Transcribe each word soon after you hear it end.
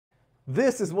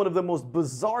This is one of the most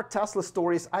bizarre Tesla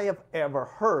stories I have ever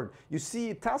heard. You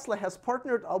see, Tesla has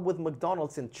partnered up with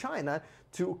McDonald's in China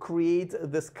to create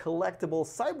this collectible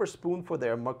cyber spoon for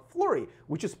their McFlurry,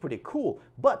 which is pretty cool.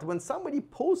 But when somebody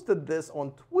posted this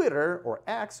on Twitter or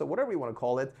X or whatever you want to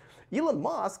call it, Elon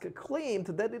Musk claimed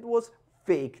that it was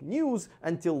fake news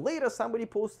until later somebody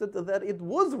posted that it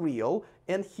was real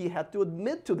and he had to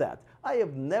admit to that. I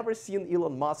have never seen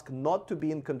Elon Musk not to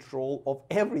be in control of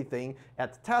everything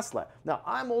at Tesla. Now,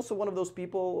 I'm also one of those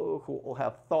people who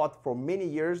have thought for many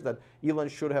years that Elon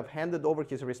should have handed over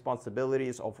his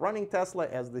responsibilities of running Tesla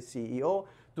as the CEO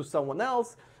to someone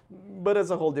else, but it's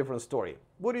a whole different story.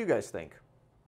 What do you guys think?